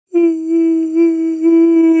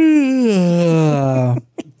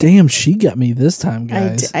Damn, she got me this time,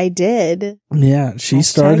 guys. I did. Yeah, she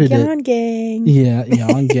started Yawn it. gang. Yeah,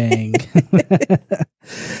 yawn gang.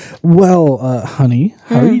 Well, honey,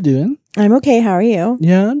 how are you doing? I'm okay. How are you?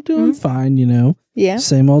 Yeah, I'm doing fine, Yeah.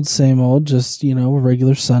 Same old, just, a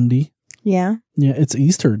regular Sunday. Yeah. Yeah, it's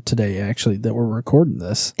Easter today, actually, that we're recording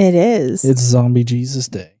this. It is. It's Zombie Jesus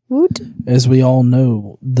Day. Woot. As we all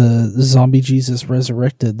know, the zombie Jesus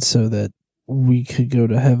resurrected so that we could go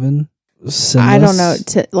to heaven. I don't know.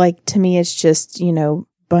 To me, it's just,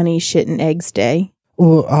 bunny shit and eggs day.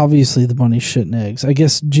 Well, obviously the bunny shit and eggs. I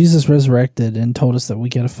guess Jesus resurrected and told us that we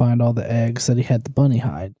got to find all the eggs that he had the bunny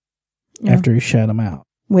hide after he shat them out.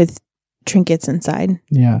 With trinkets inside.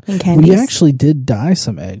 Yeah. And candies. We actually did dye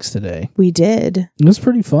some eggs today. We did. It was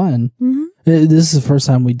pretty fun. Mm-hmm. This is the first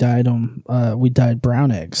time we dyed them. We dyed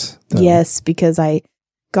brown eggs. Though. Yes, because I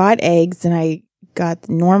got eggs and I got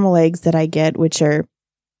the normal eggs that I get, which are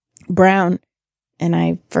brown. And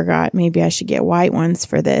I forgot maybe I should get white ones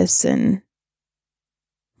for this. And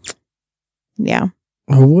yeah.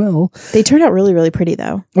 Oh, well. They turned out really, really pretty,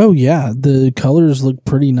 though. Oh, yeah. The colors look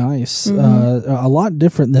pretty nice. Mm-hmm. A lot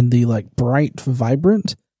different than the bright,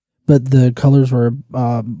 vibrant, but the colors were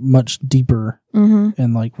much deeper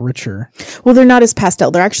and richer. Well, they're not as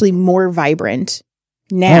pastel. They're actually more vibrant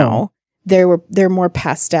now. Oh. They're more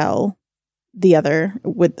pastel. The other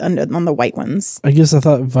on the white ones. I guess I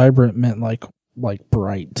thought vibrant meant like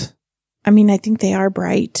bright. I mean, I think they are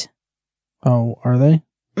bright. Oh, are they?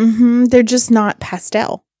 Mm-hmm. They're just not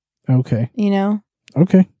pastel. Okay.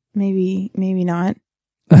 Okay. Maybe not.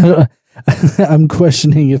 I'm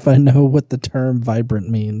questioning if I know what the term vibrant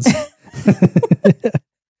means.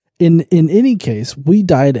 In any case, we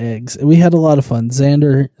dyed eggs. We had a lot of fun.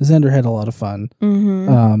 Xander had a lot of fun.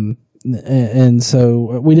 Mm-hmm. And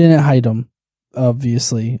so we didn't hide them.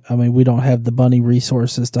 Obviously, I mean, we don't have the bunny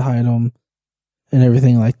resources to hide them and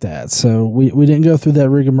everything like that. So we didn't go through that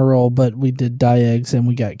rigmarole, but we did dye eggs and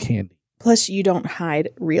we got candy. Plus, you don't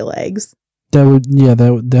hide real eggs.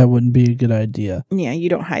 That wouldn't be a good idea. Yeah, you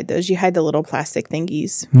don't hide those. You hide the little plastic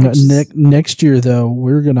thingies. Next year, though,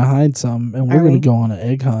 we're gonna hide some, and we're gonna go on an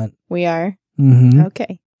egg hunt. We are. Mm-hmm.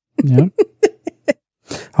 Okay. Yeah.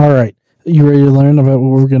 All right. You ready to learn about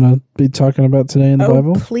what we're going to be talking about today in the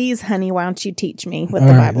Bible? Please, honey, why don't you teach me what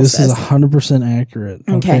the Bible this says? This is 100% accurate.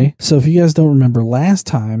 Okay. So if you guys don't remember last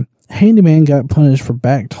time, Handyman got punished for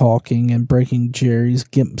back talking and breaking Jerry's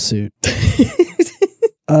gimp suit.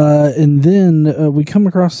 And then we come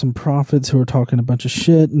across some prophets who are talking a bunch of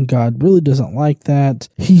shit, and God really doesn't like that.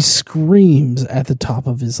 He screams at the top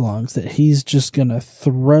of his lungs that he's just going to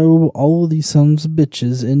throw all of these sons of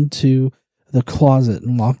bitches into the closet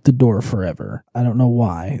and lock the door forever. I don't know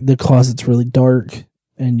why. The closet's really dark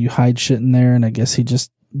and you hide shit in there, and I guess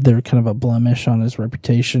they're kind of a blemish on his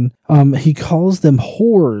reputation. He calls them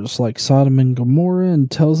whores like Sodom and Gomorrah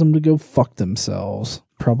and tells them to go fuck themselves.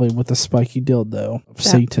 Probably with a spiky dildo of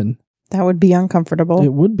Satan. That would be uncomfortable.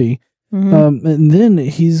 It would be. Mm-hmm. And then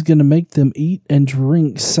he's going to make them eat and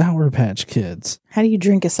drink Sour Patch Kids. How do you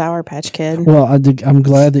drink a Sour Patch Kid? Well, I'm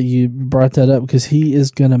glad that you brought that up because he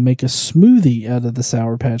is going to make a smoothie out of the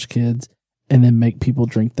Sour Patch Kids and then make people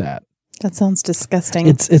drink that. That sounds disgusting.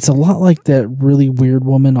 It's a lot like that really weird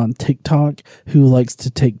woman on TikTok who likes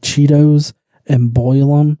to take Cheetos and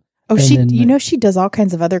boil them. Oh, she does all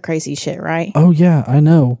kinds of other crazy shit, right? Oh, yeah, I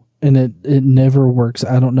know. And it never works.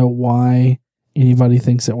 I don't know why anybody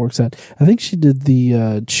thinks it works out. I think she did the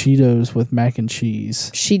Cheetos with mac and cheese.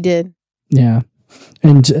 She did. Yeah.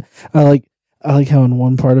 And I like how in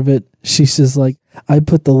one part of it, she says, I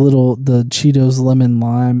put the Cheetos lemon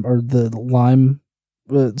lime or the lime.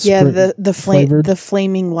 The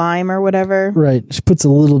flaming lime or whatever. Right. She just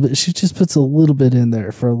puts a little bit in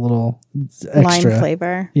there for a little extra lime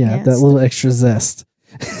flavor. Yeah, yes. that little extra zest.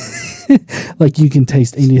 Like you can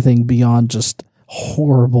taste anything beyond just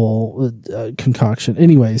horrible concoction.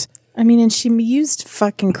 Anyways. I mean, and she used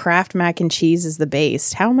fucking Kraft mac and cheese as the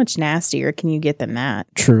base. How much nastier can you get than that?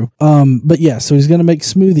 True. But yeah, so he's going to make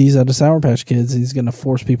smoothies out of Sour Patch Kids. And he's going to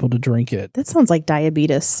force people to drink it. That sounds like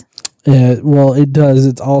diabetes. Well, it does.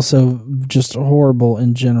 It's also just horrible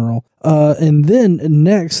in general. And then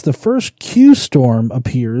next, the first Q storm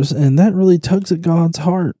appears, and that really tugs at God's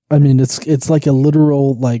heart. I mean, it's like a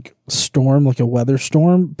literal storm, like a weather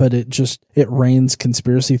storm, but it rains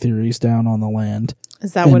conspiracy theories down on the land.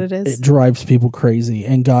 Is that what it is? It drives people crazy,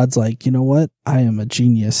 and God's like, you know what? I am a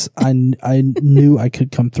genius. I knew I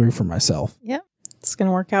could come through for myself. Yep. It's going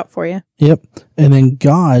to work out for you. Yep. And then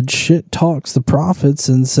God shit talks the prophets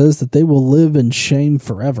and says that they will live in shame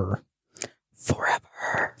forever.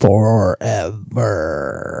 Forever.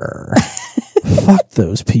 Fuck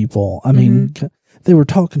those people. I mean, they were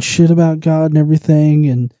talking shit about God and everything,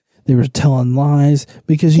 and they were telling lies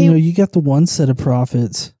because, you got the one set of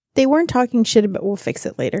prophets. They weren't talking shit about, we'll fix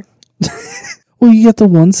it later. Well, you got the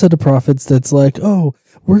one set of prophets that's like, oh,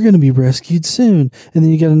 we're going to be rescued soon. And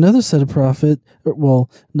then you got another set of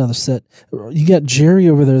another set. You got Jerry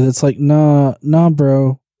over there that's like, nah,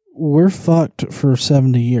 bro, we're fucked for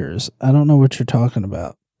 70 years. I don't know what you're talking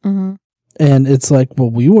about. Mm-hmm. And it's like, well,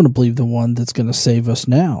 we want to believe the one that's going to save us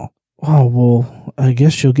now. Oh, well, I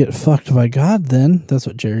guess you'll get fucked by God then. That's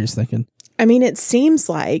what Jerry's thinking. I mean, it seems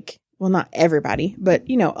like, well, not everybody, but,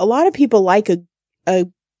 a lot of people like a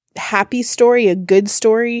happy story, a good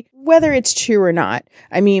story, whether it's true or not.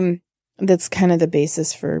 I mean, that's kind of the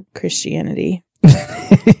basis for Christianity.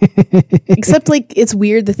 Except, like, it's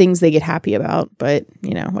weird the things they get happy about, but,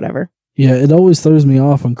 whatever. Yeah, it always throws me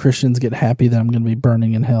off when Christians get happy that I'm going to be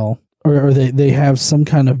burning in hell. Or they have some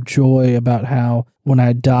kind of joy about how when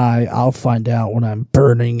I die, I'll find out when I'm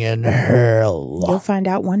burning in hell. You'll find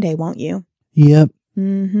out one day, won't you? Yep.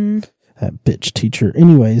 Mm-hmm. That bitch teacher.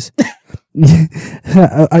 Anyways,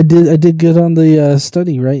 I did good on the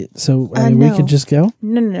study, right? So No. we could just go?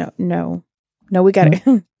 No, we got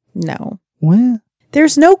to. No. What?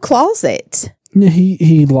 There's no closet. Yeah,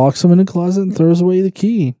 he locks him in a closet and throws away the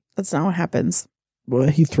key. That's not what happens. Well,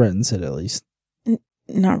 he threatens it at least.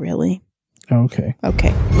 Not really. Okay.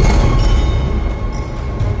 Okay.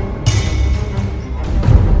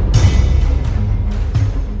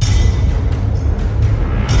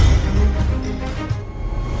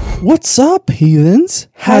 What's up, heathens?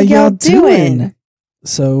 How y'all doing?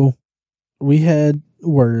 So, we had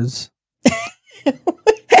words.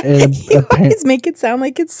 And you always make it sound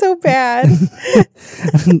like it's so bad.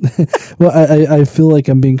 Well, I feel like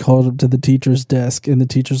I'm being called up to the teacher's desk, and the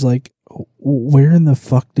teacher's like, where in the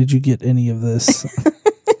fuck did you get any of this?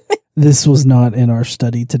 This was not in our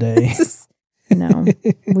study today. No,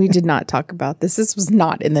 we did not talk about this. This was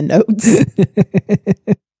not in the notes.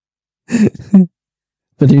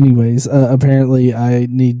 But anyways, apparently I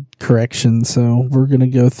need correction, so we're going to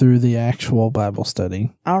go through the actual Bible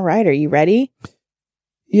study. All right, are you ready?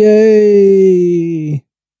 Yay!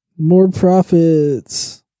 More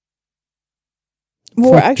prophets.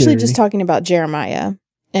 Well, we're actually just talking about Jeremiah.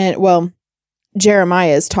 And, well,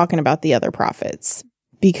 Jeremiah is talking about the other prophets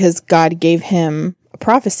because God gave him a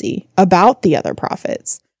prophecy about the other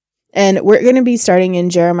prophets. And we're going to be starting in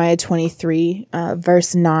Jeremiah 23,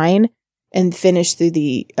 verse 9, and finish through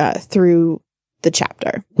the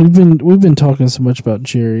chapter. We've been talking so much about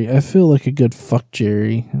Jerry. I feel like a good fuck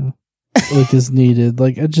Jerry is needed.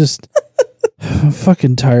 Like, I'm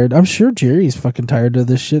fucking tired. I'm sure Jerry's fucking tired of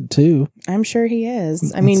this shit too. I'm sure he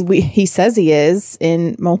is. I mean, he says he is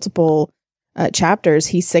in multiple chapters.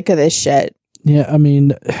 He's sick of this shit. Yeah, I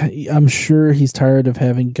mean, I'm sure he's tired of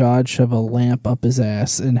having God shove a lamp up his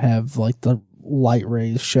ass and have like the light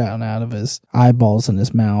rays shouting out of his eyeballs in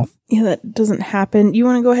his mouth. Yeah, that doesn't happen. You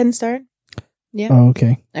want to go ahead and start? Yeah. Oh,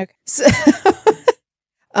 okay. Okay. So,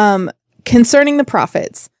 concerning the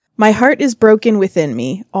prophets, my heart is broken within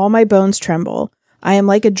me. All my bones tremble. I am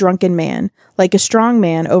like a drunken man, like a strong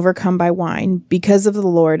man overcome by wine, because of the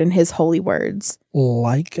Lord and his holy words.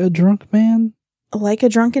 Like a drunk man? Like a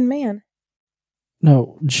drunken man.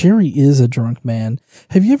 No, Jerry is a drunk man.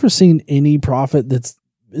 Have you ever seen any prophet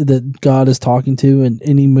that God is talking to in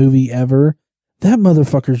any movie ever? That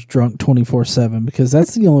motherfucker's drunk 24/7 because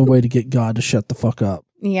that's the only way to get God to shut the fuck up.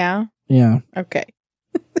 Yeah? Yeah. Okay.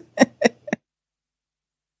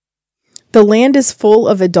 The land is full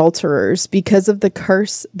of adulterers. Because of the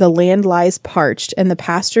curse, the land lies parched, and the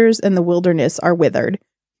pastures and the wilderness are withered.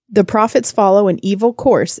 The prophets follow an evil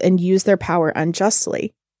course and use their power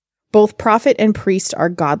unjustly. Both prophet and priest are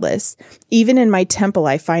godless. Even in my temple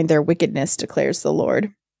I find their wickedness, declares the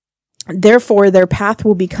Lord. Therefore their path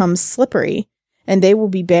will become slippery, and they will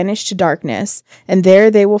be banished to darkness, and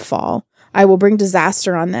there they will fall. I will bring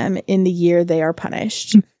disaster on them in the year they are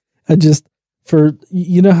punished.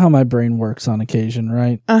 You know how my brain works on occasion,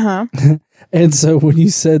 right? Uh-huh. And so when you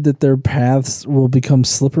said that their paths will become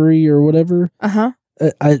slippery or whatever, uh-huh.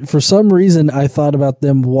 For some reason, I thought about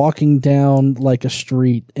them walking down like a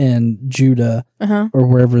street in Judah or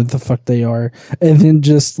wherever the fuck they are. And then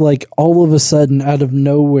just like all of a sudden out of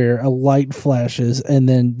nowhere, a light flashes and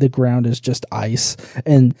then the ground is just ice.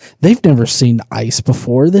 And they've never seen ice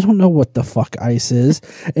before. They don't know what the fuck ice is.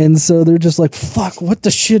 And so they're just like, fuck, what the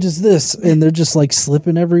shit is this? And they're just like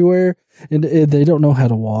slipping everywhere. And they don't know how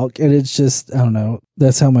to walk. And it's just, I don't know.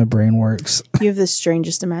 That's how my brain works. You have the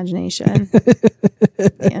strangest imagination.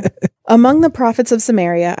 Yeah. Among the prophets of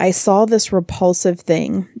Samaria, I saw this repulsive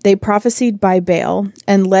thing. They prophesied by Baal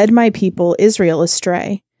and led my people Israel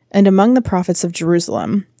astray. And among the prophets of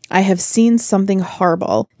Jerusalem, I have seen something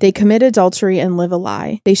horrible. They commit adultery and live a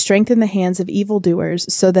lie. They strengthen the hands of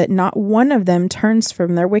evildoers so that not one of them turns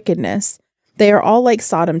from their wickedness. They are all like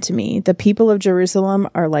Sodom to me. The people of Jerusalem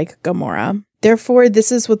are like Gomorrah. Therefore,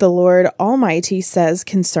 this is what the Lord Almighty says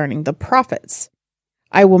concerning the prophets.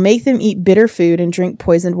 I will make them eat bitter food and drink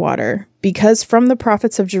poisoned water, because from the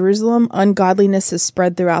prophets of Jerusalem, ungodliness is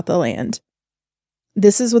spread throughout the land.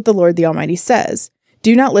 This is what the Lord the Almighty says.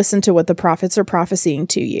 Do not listen to what the prophets are prophesying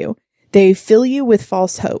to you. They fill you with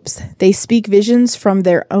false hopes. They speak visions from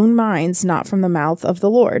their own minds, not from the mouth of the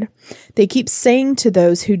Lord. They keep saying to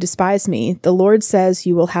those who despise me, the Lord says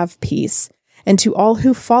you will have peace. And to all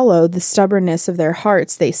who follow the stubbornness of their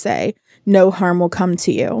hearts, they say, no harm will come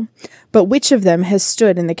to you. But which of them has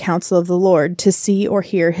stood in the counsel of the Lord to see or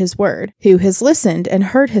hear his word? Who has listened and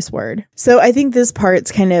heard his word? So I think this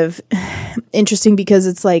part's kind of interesting because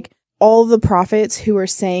it's like all the prophets who are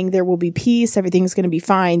saying there will be peace, everything's going to be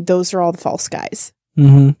fine. Those are all the false guys.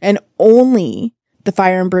 Mm-hmm. And only the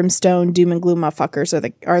fire and brimstone, doom and gloom motherfuckers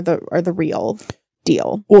are the real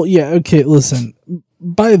deal. Well, yeah. Okay. Listen,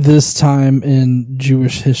 by this time in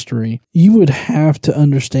Jewish history, you would have to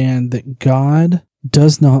understand that God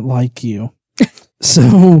does not like you.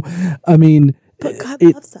 So, I mean, but God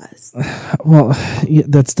loves us. Well, yeah,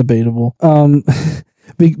 that's debatable.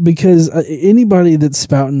 Because anybody that's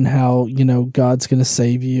spouting how, God's going to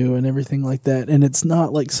save you and everything like that, and it's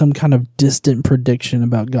not like some kind of distant prediction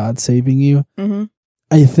about God saving you. Mm-hmm.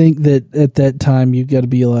 I think that at that time you got to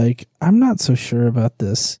be like, I'm not so sure about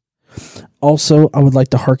this. Also, I would like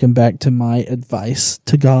to harken back to my advice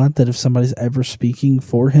to God that if somebody's ever speaking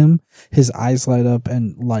for him, his eyes light up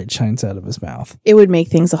and light shines out of his mouth. It would make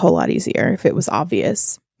things a whole lot easier if it was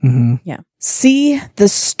obvious. Mm-hmm. Yeah. See, the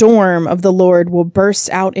storm of the Lord will burst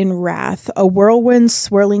out in wrath, a whirlwind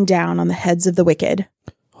swirling down on the heads of the wicked.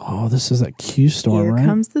 Oh, this is that Q storm, Here right? Here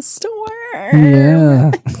comes the storm.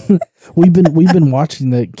 Yeah. we've been watching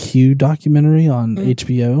that Q documentary on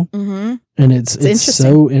HBO, mm-hmm. and it's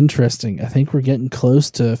so interesting. I think we're getting close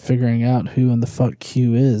to figuring out who in the fuck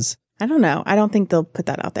Q is. I don't know. I don't think they'll put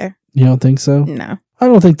that out there. You don't think so? No. I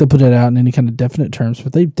don't think they'll put it out in any kind of definite terms,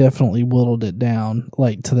 but they've definitely whittled it down,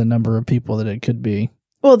 like, to the number of people that it could be.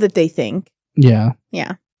 Well, that they think. Yeah.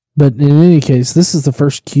 Yeah. But in any case, this is the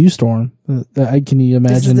first Q storm. Can you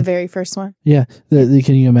imagine? This is the very first one? Yeah.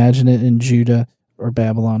 Can you imagine it in Judah or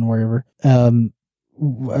Babylon, wherever?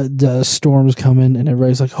 The storm's coming and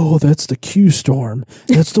everybody's like, oh, that's the Q storm.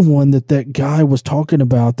 That's the one that guy was talking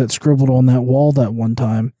about that scribbled on that wall that one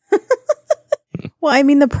time. Well, I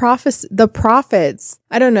mean, the prophets,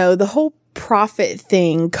 I don't know, the whole prophet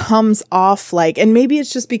thing comes off like, and maybe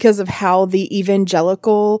it's just because of how the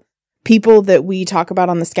evangelical people that we talk about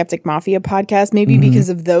on the Skeptic Mafia podcast, maybe mm-hmm. because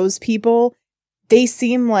of those people, they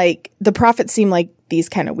seem like, the prophets seem like these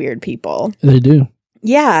kind of weird people. They do.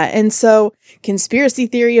 Yeah. And so conspiracy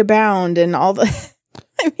theory abound and all the,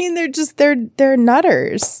 I mean, they're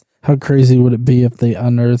nutters. How crazy would it be if they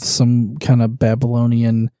unearthed some kind of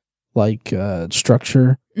Babylonian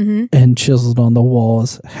structure mm-hmm. and chiseled on the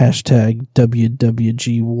walls hashtag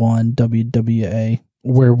WWG1 WWA,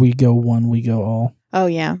 where we go one, we go all. Oh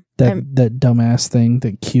yeah, that dumbass thing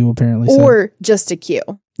that Q apparently said. Or just a Q.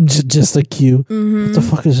 Just a Q. Mm-hmm. What the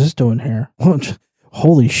fuck is this doing here?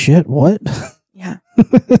 Holy shit! What? Yeah.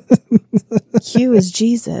 Q is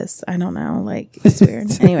Jesus. I don't know. Like, it's weird.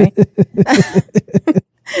 Anyway.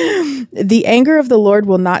 The anger of the Lord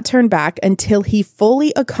will not turn back until he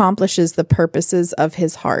fully accomplishes the purposes of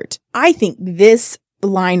his heart. I think this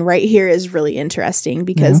line right here is really interesting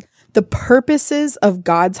because the purposes of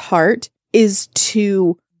God's heart is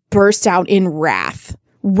to burst out in wrath.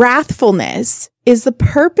 Wrathfulness is the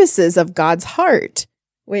purposes of God's heart,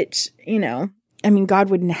 which, I mean, God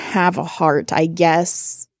wouldn't have a heart, I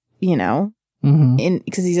guess, mm-hmm.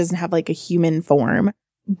 because he doesn't have like a human form.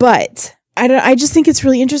 But I just think it's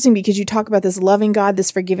really interesting because you talk about this loving God, this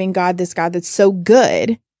forgiving God, this God that's so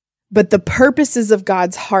good, but the purposes of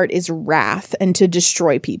God's heart is wrath and to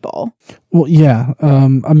destroy people. Well, yeah.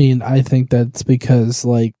 I mean, I think that's because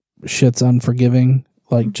like shit's unforgiving,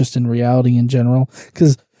 like mm-hmm. just in reality in general.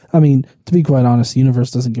 Because, I mean, to be quite honest, the universe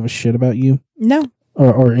doesn't give a shit about you. No.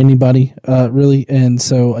 Or anybody, really. And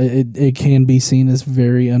so it can be seen as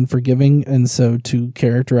very unforgiving. And so to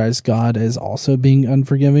characterize God as also being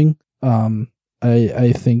unforgiving,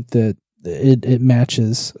 I think that it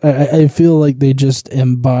matches. I feel like they just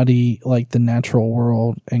embody like the natural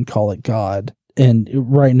world and call it God. And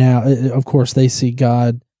right now, of course, they see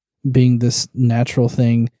God being this natural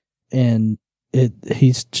thing, and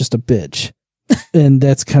he's just a bitch. And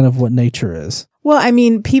that's kind of what nature is. Well, I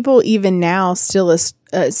mean, people even now still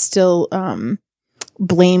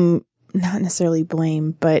blame, not necessarily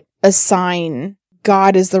blame, but assign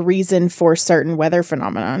God as the reason for certain weather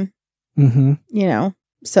phenomenon. Mm-hmm. You know,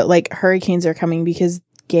 so like hurricanes are coming because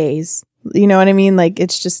gays. You know what I mean? Like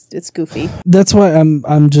it's goofy. That's why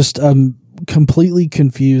I'm just completely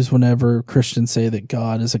confused whenever Christians say that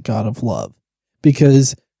God is a God of love,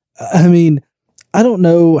 because I mean, I don't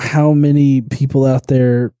know how many people out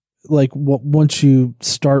there, like, once you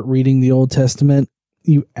start reading the Old Testament,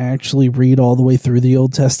 you actually read all the way through the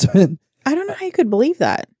Old Testament. I don't know how you could believe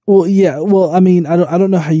that. Well, yeah. Well, I mean, I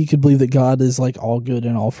don't know how you could believe that God is like all good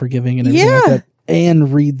and all forgiving and everything like that,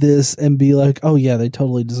 and read this and be like, oh yeah, they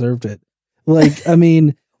totally deserved it. Like, I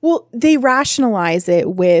mean, well, they rationalize it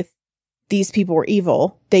with these people were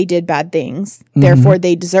evil. They did bad things. Therefore,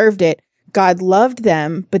 they deserved it. God loved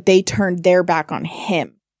them, but they turned their back on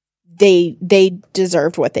him. They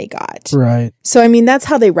deserved what they got. Right. So, I mean, that's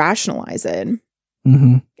how they rationalize it.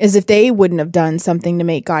 Mm-hmm. As if they wouldn't have done something to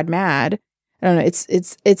make God mad. I don't know.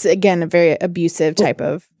 It's again, a very abusive type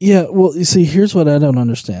of. Yeah. Well, you see, here's what I don't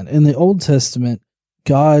understand. In the Old Testament,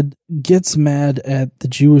 God gets mad at the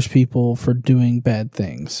Jewish people for doing bad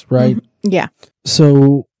things, right? Mm-hmm. Yeah.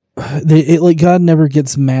 So God never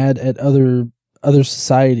gets mad at other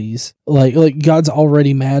societies. Like God's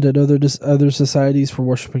already mad at other societies for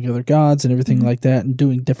worshiping other gods and everything like that and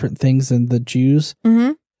doing different things than the Jews.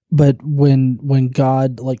 Mm-hmm. But when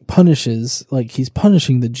God like punishes, like he's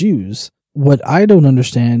punishing the Jews. What I don't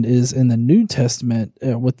understand is in the New Testament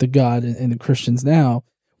with the God and the Christians now,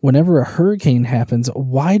 whenever a hurricane happens,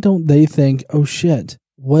 why don't they think, oh shit,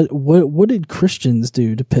 what did Christians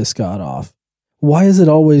do to piss God off? Why is it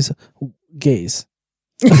always gays?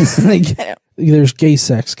 Like, there's gay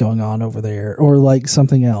sex going on over there, or like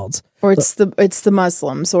something else, or it's the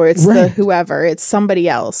Muslims, or it's the whoever, it's somebody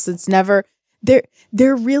else. It's never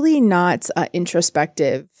they're really not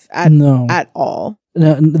introspective at all.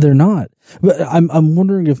 No, they're not. But I'm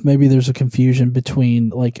wondering if maybe there's a confusion between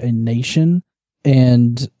like a nation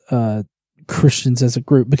and Christians as a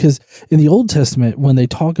group, because in the Old Testament, when they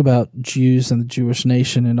talk about Jews and the Jewish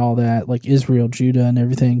nation and all that, like Israel, Judah, and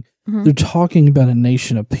everything, they're talking about a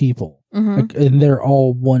nation of people, like, and they're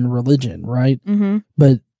all one religion, right?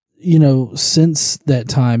 But you know, since that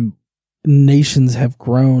time, nations have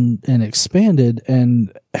grown and expanded,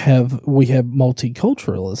 and we have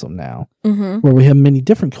multiculturalism now, where we have many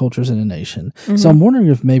different cultures in a nation. So I'm wondering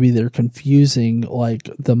if maybe they're confusing like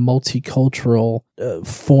the multicultural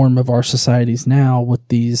form of our societies now with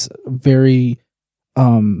these very,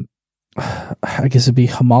 I guess it'd be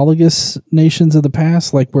homologous nations of the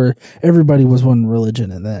past, like where everybody was one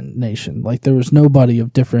religion in that nation. Like there was nobody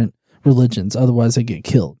of different religions, otherwise they get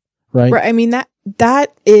killed. Right. I mean, that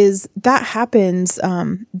happens.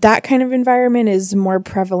 That kind of environment is more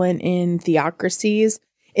prevalent in theocracies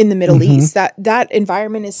in the Middle East. That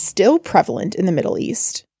environment is still prevalent in the Middle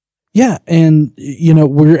East. Yeah. And, you know,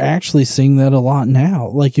 we're actually seeing that a lot now.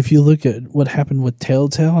 Like if you look at what happened with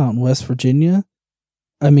Telltale out in West Virginia,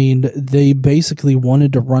 I mean, they basically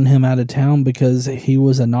wanted to run him out of town because he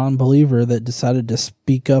was a non-believer that decided to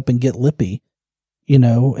speak up and get lippy, you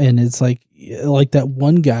know, and it's like that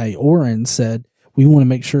one guy, Oren, said, we want to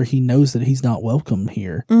make sure he knows that he's not welcome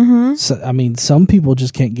here. So, I mean, some people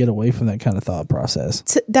just can't get away from that kind of thought process.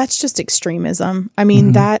 That's just extremism. I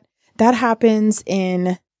mean, that happens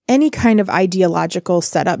in any kind of ideological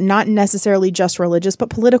setup, not necessarily just religious, but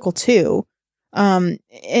political too. When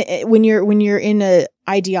you're in a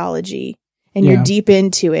ideology and you're deep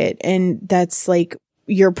into it, and that's like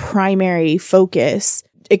your primary focus,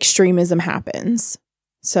 extremism happens.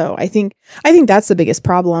 So I think that's the biggest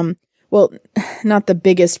problem. Well, not the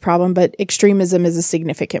biggest problem, but extremism is a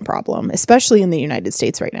significant problem, especially in the United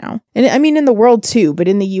States right now. And I mean, in the world too, but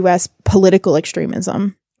in the US, political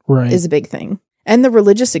extremism is a big thing. And the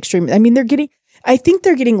religious extremism. I mean, I think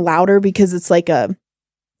they're getting louder because it's like a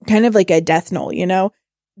kind of like a death knell, you know?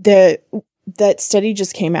 That study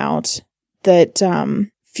just came out that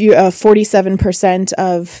 47%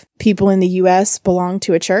 of people in the US belong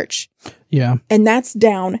to a church. Yeah. And that's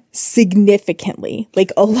down significantly,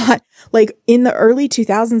 like a lot. Like in the early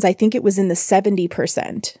 2000s, I think it was in the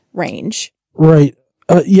 70% range. Right.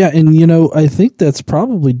 Yeah. And, you know, I think that's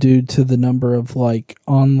probably due to the number of like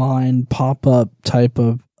online pop-up type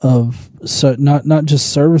of so not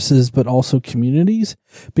just services, but also communities,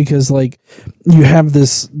 because like you have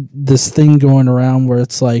this thing going around where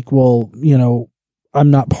it's like, well, you know, I'm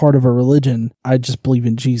not part of a religion, I just believe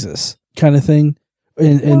in Jesus kind of thing.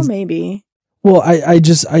 And well, maybe. Well, I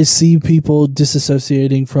see people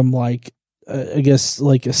disassociating from like I guess,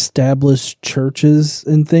 like established churches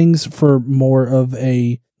and things for more of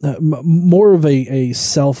a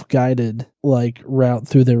self-guided like route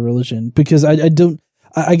through their religion, because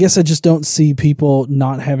I guess I just don't see people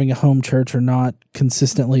not having a home church or not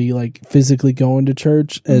consistently like physically going to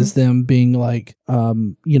church as them being like,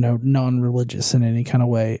 non-religious in any kind of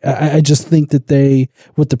way. I just think that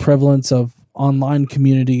with the prevalence of online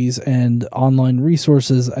communities and online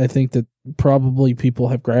resources, I think that probably people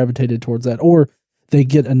have gravitated towards that, or they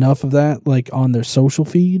get enough of that like on their social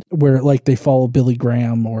feed where like they follow Billy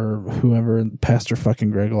Graham or whoever, Pastor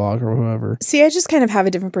fucking Greg Locke or whoever. See, I just kind of have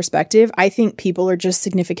a different perspective. I think people are just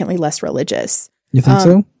significantly less religious. You think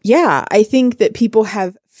so? Yeah, I think that people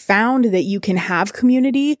have found that you can have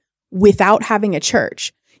community without having a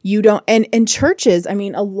church. You don't, and churches, I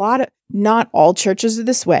mean, not all churches are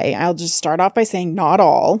this way. I'll just start off by saying not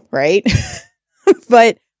all, right?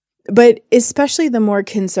 but especially the more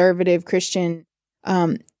conservative Christian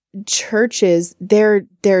churches, they're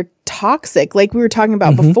toxic. Like we were talking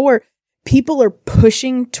about before, people are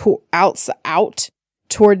pushing out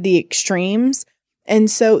toward the extremes. And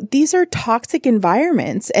so these are toxic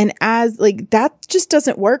environments. And as like, that just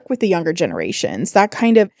doesn't work with the younger generations.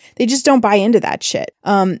 They just don't buy into that shit.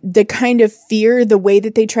 The kind of fear, the way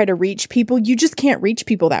that they try to reach people, you just can't reach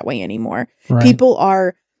people that way anymore. Right.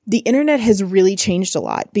 The internet has really changed a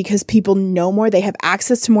lot because people know more. They have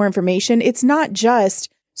access to more information. It's not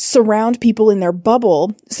just surround people in their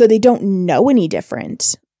bubble so they don't know any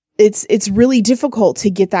different. It's really difficult to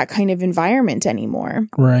get that kind of environment anymore.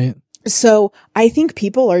 Right. So I think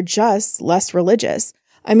people are just less religious.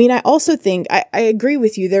 I mean, I also think, I agree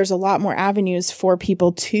with you, there's a lot more avenues for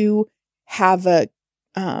people to have a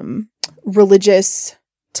religious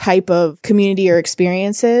type of community or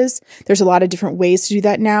experiences. There's a lot of different ways to do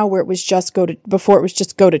that now, where before it was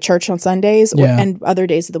just go to church on Sundays and other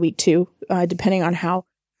days of the week too, depending on how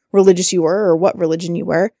religious you were or what religion you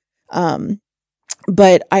were.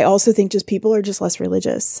 But I also think just people are just less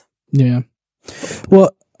religious. Yeah.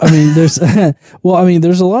 Well, I mean, there's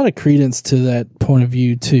a lot of credence to that point of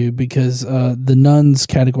view too, because the nuns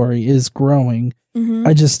category is growing.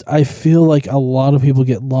 I feel like a lot of people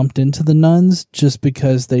get lumped into the nuns just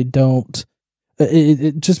because they don't,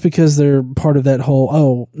 just because they're part of that whole,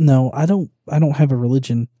 oh no, I don't have a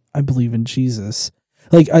religion. I believe in Jesus.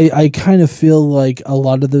 Like, I kind of feel like a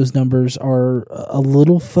lot of those numbers are a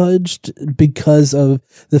little fudged because of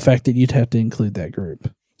the fact that you'd have to include that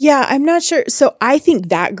group. Yeah, I'm not sure. So I think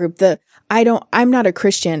that group, I'm not a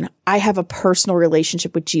Christian. I have a personal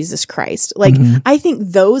relationship with Jesus Christ. Like, I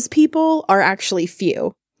think those people are actually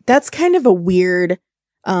few. That's kind of a weird,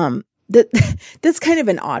 that's kind of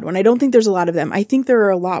an odd one. I don't think there's a lot of them. I think there are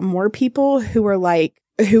a lot more people who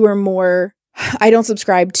are more, I don't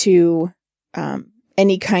subscribe to,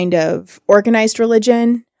 any kind of organized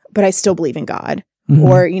religion, but I still believe in God.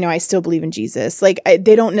 Or, I still believe in Jesus. Like,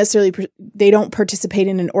 they don't participate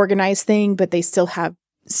in an organized thing, but they still have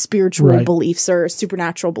spiritual beliefs or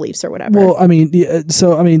supernatural beliefs or whatever. Well, I mean,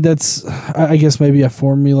 that's, I guess maybe I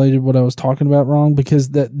formulated what I was talking about wrong, because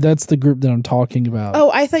that's the group that I'm talking about. Oh,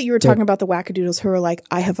 I thought you were talking about the wackadoodles who are like,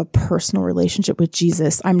 I have a personal relationship with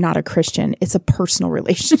Jesus. I'm not a Christian. It's a personal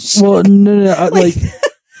relationship. Well, no, like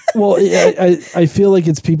well, I feel like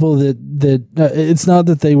it's people that it's not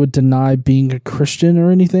that they would deny being a Christian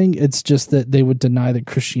or anything. It's just that they would deny that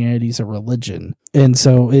Christianity is a religion. And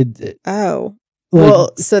so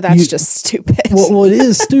so that's just stupid. Well, it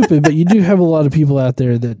is stupid, but you do have a lot of people out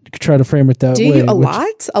there that try to frame it that way. Do you?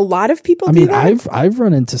 A lot of people do that? I mean, I've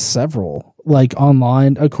run into several, like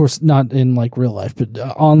online, of course, not in like real life, but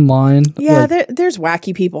online. Yeah, there's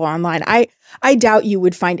wacky people online. I doubt you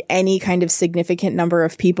would find any kind of significant number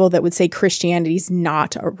of people that would say Christianity's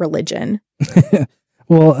not a religion.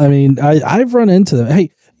 Well, I mean, I've run into them.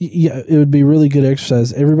 Hey, yeah, it would be really good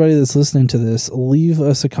exercise. Everybody that's listening to this, leave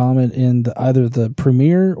us a comment in either the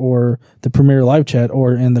premiere or the premiere live chat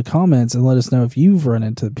or in the comments, and let us know if you've run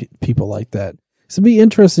into people like that. So it'd be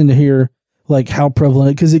interesting to hear like how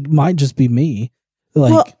prevalent, because it might just be me.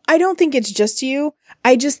 Like, well, I don't think it's just you.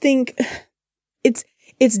 I just think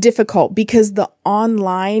it's difficult because the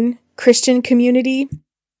online Christian community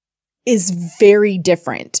is very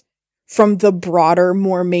different from the broader,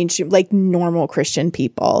 more mainstream, like normal Christian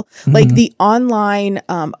people. Like the online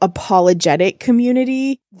apologetic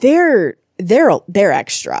community, they're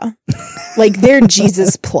extra. Like they're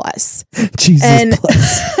Jesus plus.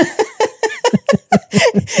 Plus.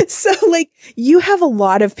 So like you have a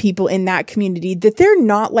lot of people in that community that they're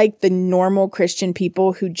not like the normal Christian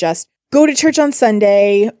people who just go to church on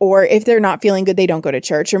Sunday, or if they're not feeling good, they don't go to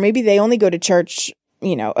church, or maybe they only go to church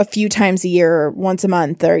a few times a year or once a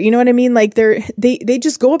month, or you know what I mean? Like they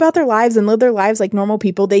just go about their lives and live their lives like normal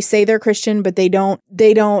people. They say they're Christian, but they don't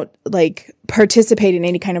like participate in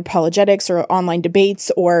any kind of apologetics or online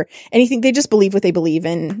debates or anything. They just believe what they believe,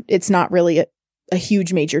 and it's not really a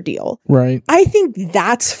huge major deal. Right. I think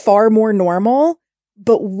that's far more normal,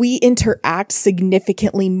 but we interact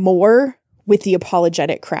significantly more with the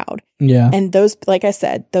apologetic crowd. Yeah. And those, like I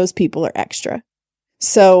said, those people are extra.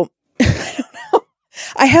 So I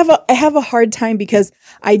don't know. I have a hard time because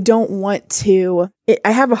I don't want to,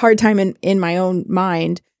 I have a hard time in my own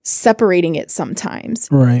mind separating it sometimes.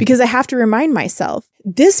 Right. Because I have to remind myself,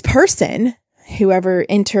 this person, whoever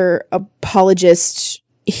apologist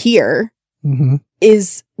here,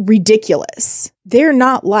 is ridiculous. They're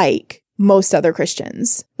not like most other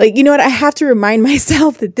Christians. Like, you know what? I have to remind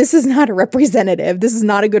myself that this is not a representative. This is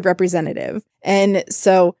not a good representative. And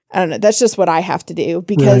so, I don't know. That's just what I have to do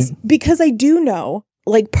because I do know,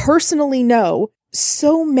 like personally know,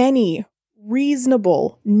 so many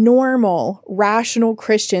reasonable, normal, rational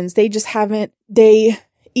Christians. They just haven't, they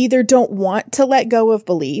either don't want to let go of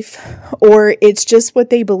belief, or it's just what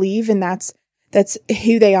they believe and that's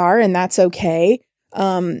who they are, and that's okay.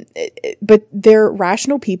 But they're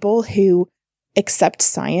rational people who accept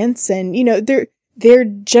science, and they're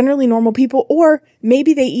generally normal people, or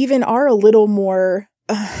maybe they even are a little more,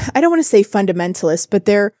 I don't want to say fundamentalist, but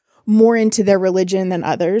they're more into their religion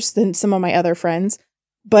than some of my other friends,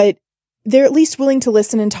 but they're at least willing to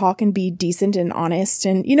listen and talk and be decent and honest.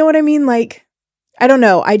 And you know what I mean? Like, I don't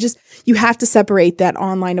know. You have to separate that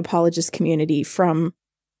online apologist community from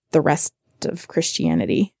the rest of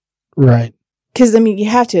Christianity. Right. Because, I mean, you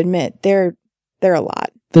have to admit, they're a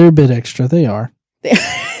lot. They're a bit extra. They are.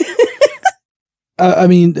 I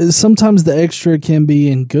mean, sometimes the extra can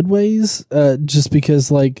be in good ways, just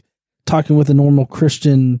because, like, talking with a normal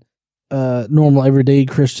Christian, normal everyday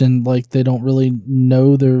Christian, like, they don't really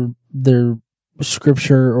know their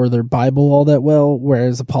scripture or their Bible all that well,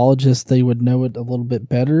 whereas apologists, they would know it a little bit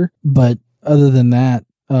better. But other than that,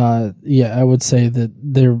 yeah, I would say that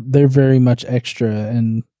they're very much extra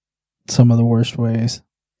in some of the worst ways.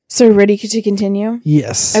 So ready to continue?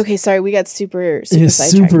 Yes. Okay, sorry, we got super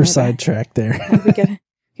sidetracked there. We gotta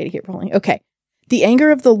get rolling. Okay. The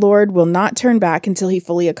anger of the Lord will not turn back until he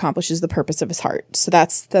fully accomplishes the purpose of his heart. So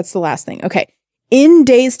that's the last thing. Okay. In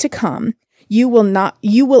days to come, you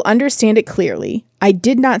will understand it clearly. I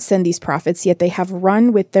did not send these prophets, yet they have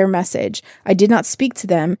run with their message. I did not speak to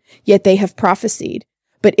them, yet they have prophesied.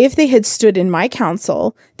 But if they had stood in my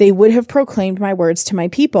counsel, they would have proclaimed my words to my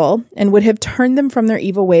people and would have turned them from their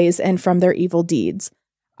evil ways and from their evil deeds.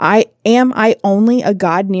 Am I only a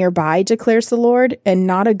God nearby, declares the Lord, and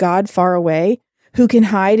not a God far away, who can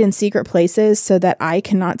hide in secret places so that I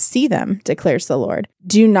cannot see them, declares the Lord.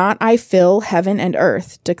 Do not I fill heaven and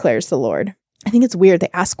earth, declares the Lord. I think it's weird. They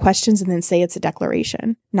ask questions and then say it's a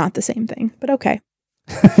declaration. Not the same thing, but okay.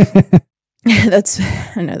 I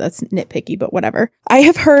know that's nitpicky, but whatever. I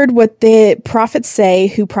have heard what the prophets say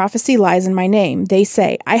who prophesy lies in my name. They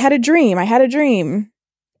say, I had a dream.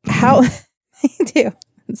 How they do.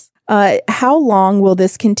 How long will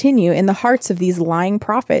this continue in the hearts of these lying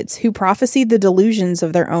prophets who prophesy the delusions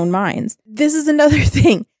of their own minds? This is another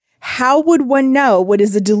thing. How would one know what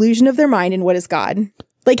is the delusion of their mind and what is God?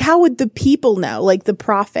 Like, how would the people know, like the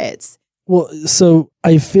prophets? Well, so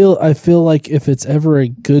I feel like if it's ever a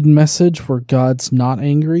good message where God's not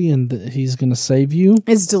angry and that he's going to save you,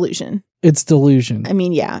 it's delusion. It's delusion. I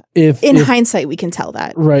mean, yeah. If hindsight, we can tell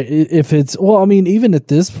that. Right. If it's, well, I mean, even at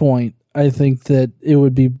this point, I think that it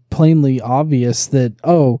would be plainly obvious that,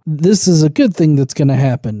 oh, this is a good thing that's going to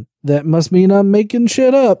happen. That must mean I'm making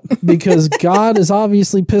shit up because God is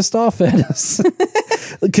obviously pissed off at us.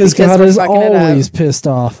 Because God is always pissed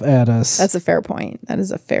off at us. That's a fair point. That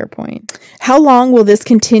is a fair point. How long will this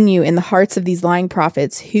continue in the hearts of these lying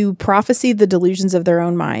prophets who prophesy the delusions of their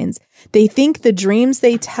own minds? They think the dreams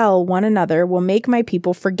they tell one another will make my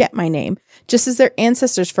people forget my name, just as their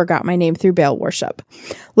ancestors forgot my name through Baal worship.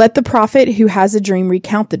 Let the prophet who has a dream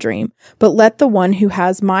recount the dream, but let the one who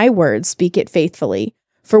has my words speak it faithfully.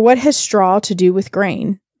 For what has straw to do with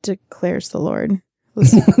grain, declares the Lord.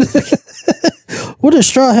 What does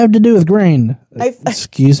straw have to do with grain?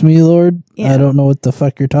 Excuse me, Lord? Yeah. I don't know what the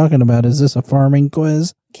fuck you're talking about. Is this a farming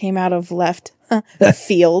quiz? Came out of left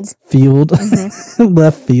fields. Field. Mm-hmm.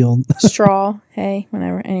 Left field. Straw, hay,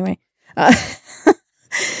 whatever. Anyway.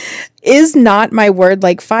 Is not my word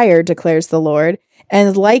like fire, declares the Lord,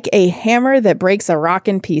 and like a hammer that breaks a rock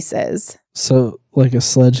in pieces. So, like a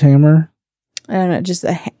sledgehammer? I don't know, just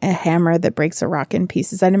a hammer that breaks a rock in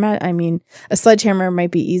pieces. I mean, a sledgehammer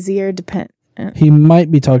might be easier. He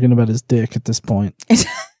might be talking about his dick at this point.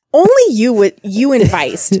 Only you and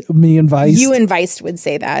Viced. Me and Viced? You and Viced would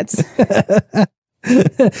say that.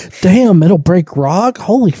 Damn, it'll break rock?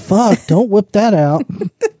 Holy fuck, don't whip that out.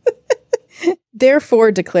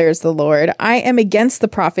 Therefore, declares the Lord, I am against the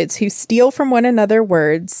prophets who steal from one another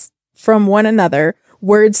words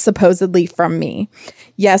supposedly from me.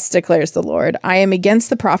 Yes, declares the Lord, I am against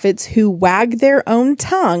the prophets who wag their own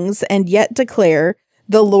tongues and yet declare,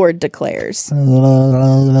 the Lord declares.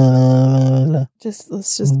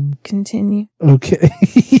 Let's just continue. Okay.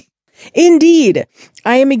 Indeed,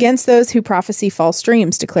 I am against those who prophesy false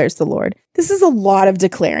dreams, declares the Lord. This is a lot of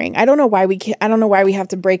declaring. I don't know why we have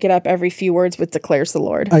to break it up every few words with declares the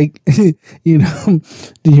Lord. Do you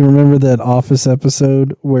remember that Office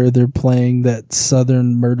episode where they're playing that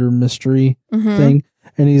Southern murder mystery thing?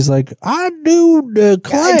 And he's like, I do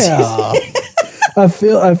declare. I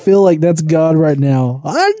feel like that's God right now.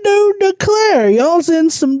 I do declare y'all's in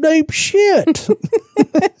some deep shit.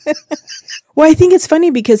 Well, I think it's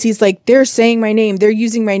funny because he's like, they're saying my name, they're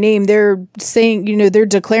using my name, they're saying, they're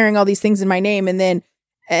declaring all these things in my name, and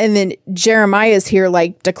then Jeremiah's here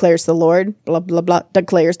like declares the Lord, blah blah blah,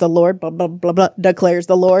 declares the Lord, blah blah blah blah, declares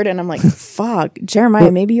the Lord, and I'm like, fuck,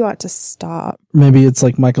 Jeremiah, maybe you ought to stop. Maybe it's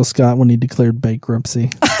like Michael Scott when he declared bankruptcy.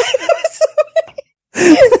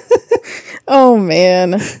 Oh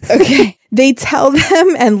man. Okay. They tell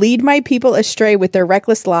them and lead my people astray with their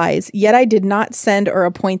reckless lies, yet I did not send or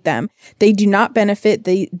appoint them. They do not benefit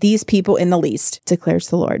these people in the least, declares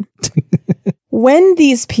the Lord. When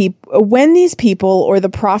these people or the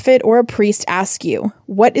prophet or a priest ask you,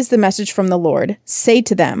 what is the message from the Lord? Say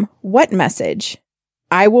to them, what message?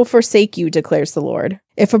 I will forsake you, declares the Lord.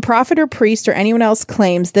 If a prophet or priest or anyone else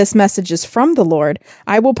claims this message is from the Lord,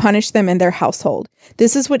 I will punish them and their household.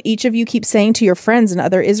 This is what each of you keeps saying to your friends and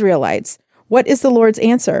other Israelites. What is the Lord's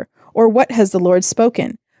answer? Or what has the Lord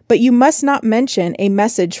spoken? But you must not mention a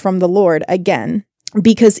message from the Lord again,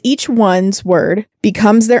 because each one's word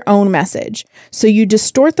becomes their own message. So you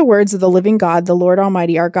distort the words of the living God, the Lord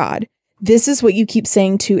Almighty, our God. This is what you keep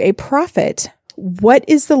saying to a prophet. What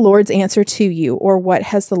is the Lord's answer to you, or what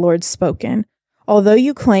has the Lord spoken? Although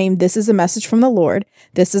you claim this is a message from the Lord,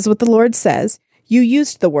 this is what the Lord says, you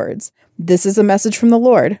used the words, this is a message from the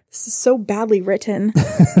Lord. This is so badly written.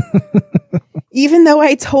 Even though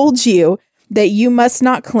I told you that you must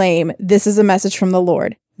not claim this is a message from the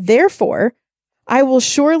Lord. Therefore, I will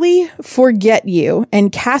surely forget you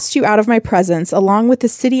and cast you out of my presence along with the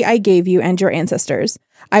city I gave you and your ancestors.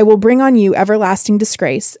 I will bring on you everlasting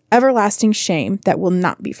disgrace, everlasting shame that will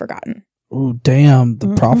not be forgotten. Oh, damn.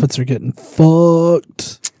 The prophets are getting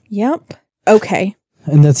fucked. Yep. Okay.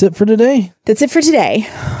 And that's it for today? That's it for today.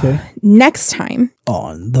 Okay. Next time.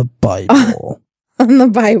 On the Bible. On the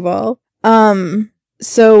Bible.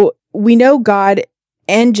 So we know God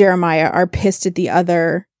and Jeremiah are pissed at the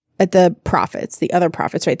other prophets,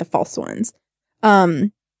 right? The false ones.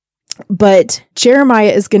 But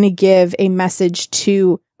Jeremiah is going to give a message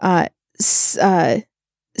to Saraiah.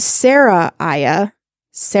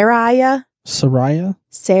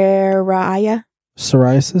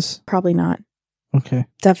 Psoriasis? Probably not. Okay.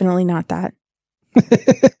 Definitely not that.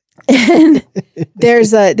 And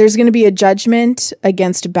there's going to be a judgment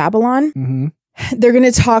against Babylon. Mm-hmm. They're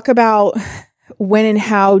going to talk about when and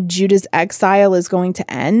how Judah's exile is going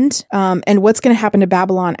to end, and what's going to happen to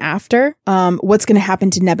Babylon after, what's going to happen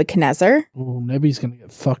to Nebuchadnezzar. Oh, Nebu's going to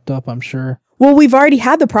get fucked up, I'm sure. Well, we've already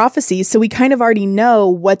had the prophecies, so we kind of already know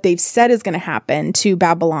what they've said is going to happen to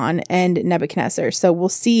Babylon and Nebuchadnezzar. So we'll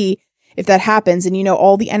see if that happens. And,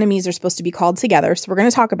 all the enemies are supposed to be called together. So we're going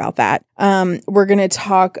to talk about that. We're going to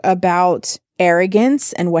talk about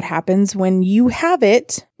arrogance and what happens when you have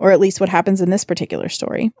it, or at least what happens in this particular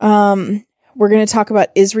story. We're going to talk about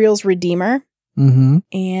Israel's Redeemer. Mm-hmm.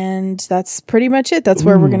 And that's pretty much it. That's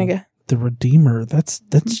where we're going to go. The Redeemer. That's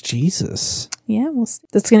Jesus. Yeah.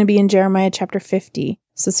 That's going to be in Jeremiah chapter 50.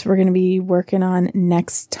 So that's what we're going to be working on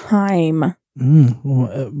next time.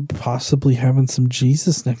 Possibly having some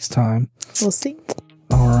Jesus next time. We'll see.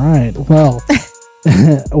 All right. Well,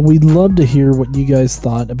 we'd love to hear what you guys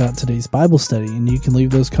thought about today's Bible study, and you can leave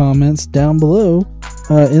those comments down below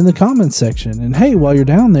in the comments section. And hey, while you're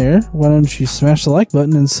down there, why don't you smash the like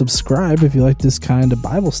button and subscribe if you like this kind of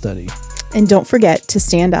Bible study. And don't forget to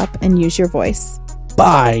stand up and use your voice.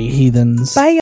 Bye, heathens. Bye.